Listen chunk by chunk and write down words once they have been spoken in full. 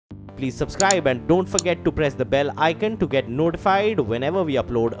please subscribe and don't forget to press the bell icon to get notified whenever we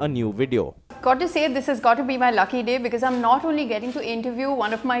upload a new video. Got to say, this has got to be my lucky day because I'm not only getting to interview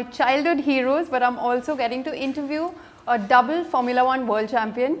one of my childhood heroes, but I'm also getting to interview a double Formula One world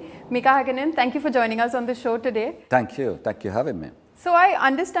champion, MIKA HAKKINEN. Thank you for joining us on the show today. Thank you. Thank you for having me. So I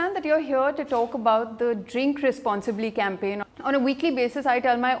understand that you're here to talk about the Drink Responsibly campaign. On a weekly basis, I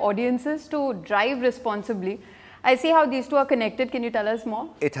tell my audiences to drive responsibly. I see how these two are connected. Can you tell us more?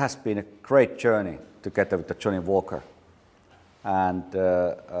 It has been a great journey together with Johnny Walker. And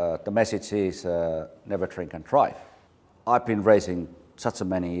the message is never drink and drive. I've been racing such a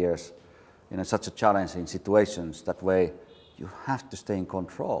many years in such a challenging situations. That way you have to stay in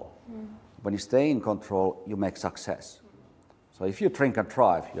control. When you stay in control, you make success. So if you drink and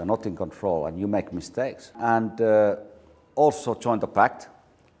drive, you're not in control and you make mistakes. And also Join the Pact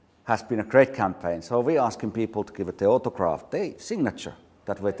has been a great campaign. So we're asking people to give it their autograph, their signature.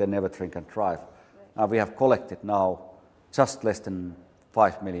 That way they never drink and drive. We have collected now just less than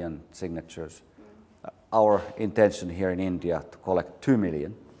 5 million signatures. Our intention here in India to collect 2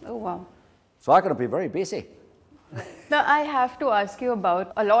 million. Oh, wow. So I'm going to be very busy. Now, I have to ask you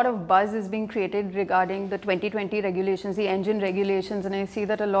about a lot of buzz is being created regarding the 2020 regulations, the engine regulations, and I see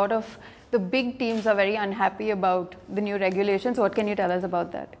that a lot of the big teams are very unhappy about the new regulations. What can you tell us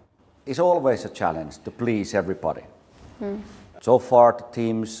about that? It's always a challenge to please everybody. So far, the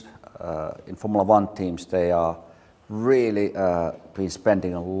teams, in Formula One teams, they are really been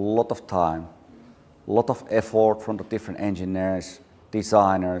spending a lot of time, a lot of effort from the different engineers,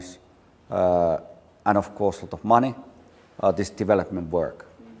 designers, and of course a lot of money, this development work,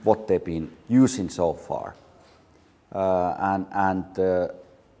 what they've been using so far.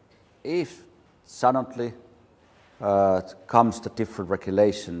 If suddenly comes the different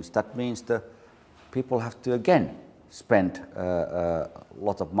regulations, that means the people have to again spend a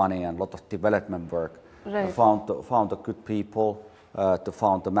lot of money and a lot of development work. Right. Found the good people to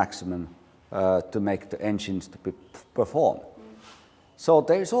find the maximum to make the engines to perform. So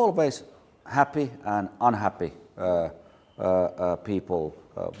there is always happy and unhappy people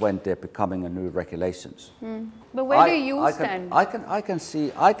when they're becoming a new regulations. But where do you stand? I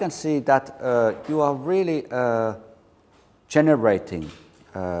can see that you are really generating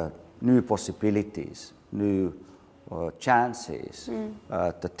new possibilities, new chances.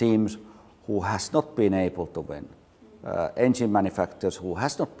 The teams who has not been able to win, engine manufacturers who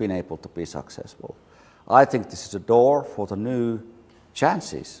has not been able to be successful. I think this is a door for the new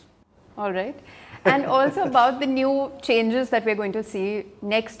chances. All right. And also about the new changes that we're going to see.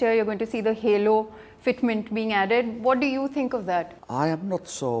 Next year, you're going to see the halo fitment being added. What do you think of that? I am not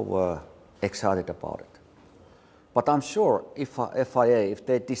so excited about it. But I'm sure if FIA, if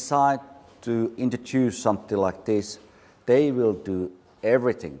they decide to introduce something like this, they will do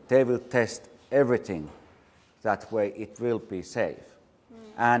everything. They will test everything. That way it will be safe.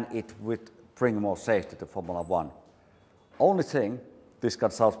 And it would bring more safety to Formula One. Only thing, this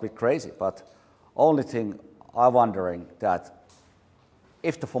can sound a bit crazy, but only thing I'm wondering that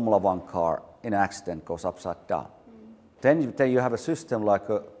if the Formula One car in an accident goes upside down, then you have a system like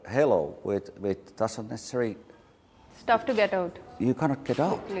a halo with doesn't necessarily Stuff to get out. You cannot get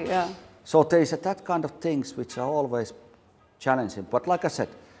out. Yeah. So there is that kind of things which are always challenging. But like I said,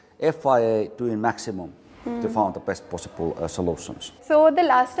 FIA doing maximum to find the best possible solutions. So the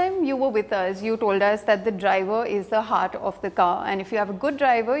last time you were with us, you told us that the driver is the heart of the car, and if you have a good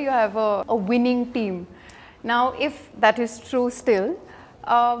driver, you have a winning team. Now, if that is true still,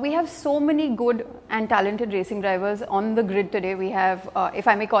 we have so many good and talented racing drivers on the grid today. We have, if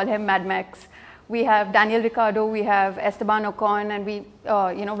I may call him Mad Max, we have Daniel Ricciardo, we have Esteban Ocon, and we,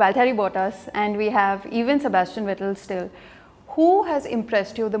 Valtteri Bottas, and we have even Sebastian Vettel still. Who has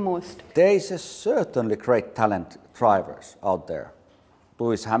impressed you the most? There is certainly great talent drivers out there.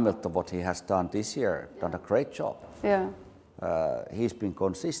 Lewis Hamilton, what he has done this year, done a great job. Yeah. He's been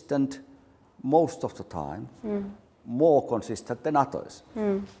consistent most of the time, more consistent than others.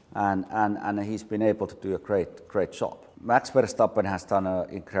 And he's been able to do a great job. Max Verstappen has done an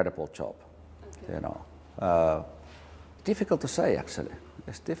incredible job. Difficult to say actually.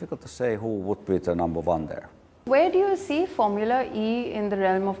 It's difficult to say who would be the number one there. Where do you see Formula E in the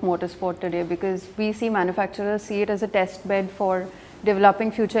realm of motorsport today? Because we see manufacturers see it as a test bed for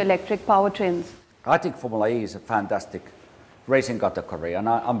developing future electric powertrains. I think Formula E is a fantastic racing category, and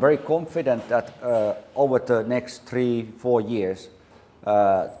I'm very confident that over the next 3-4 years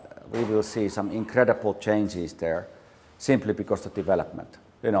we will see some incredible changes there, simply because of the development.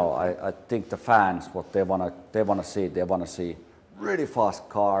 I think the fans, what they want to see really fast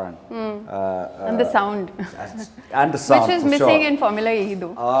car and the sound. and the sound, which is for missing sure. in Formula E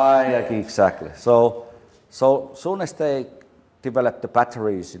though. Yeah, exactly. So soon as they develop the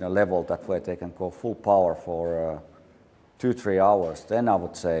batteries in a level that where they can go full power for 2-3 hours, then I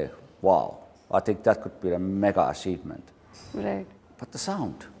would say, wow, I think that could be a mega achievement. Right. But the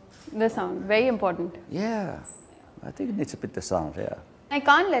sound. The sound, very important. Yeah, I think it needs a bit the sound, yeah. I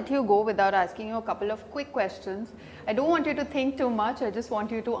can't let you go without asking you a couple of quick questions. I don't want you to think too much. I just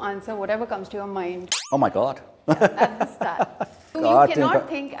want you to answer whatever comes to your mind. Oh my God. At the start. You cannot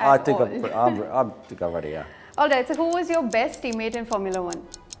think at all. I think I'm ready, yeah. All right, so who was your best teammate in Formula 1?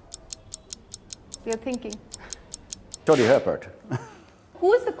 You're thinking. Jody Herbert.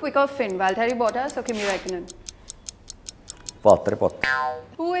 Who is the quicker Finn, Valtteri Bottas or Kimi Räikkönen? Valtteri Bottas.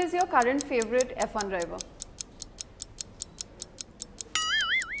 Who is your current favorite F1 driver?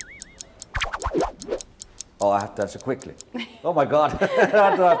 Oh, I have to answer quickly. Oh my God,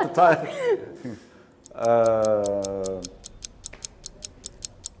 I don't have the time.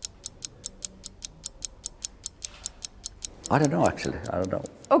 I don't know actually, I don't know.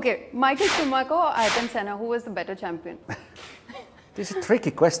 Okay, Michael Schumacher or Ayrton Senna, who was the better champion? These are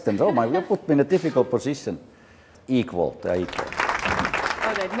tricky questions. Oh my, you put me in a difficult position. Equal, they're equal.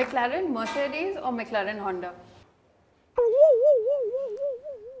 All right, McLaren, Mercedes or McLaren, Honda?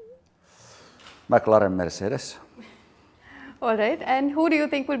 McLaren, Mercedes. All right, and who do you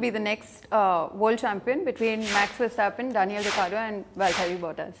think will be the next world champion between Max Verstappen, Daniel Ricciardo and Valtteri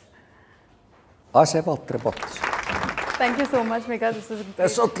Bottas? I say Valtteri Bottas. Thank you so much, Mika. This was They're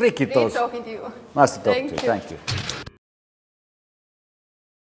so tricky, great those. talking to you. Nice to talk to you, Thank you. thank you.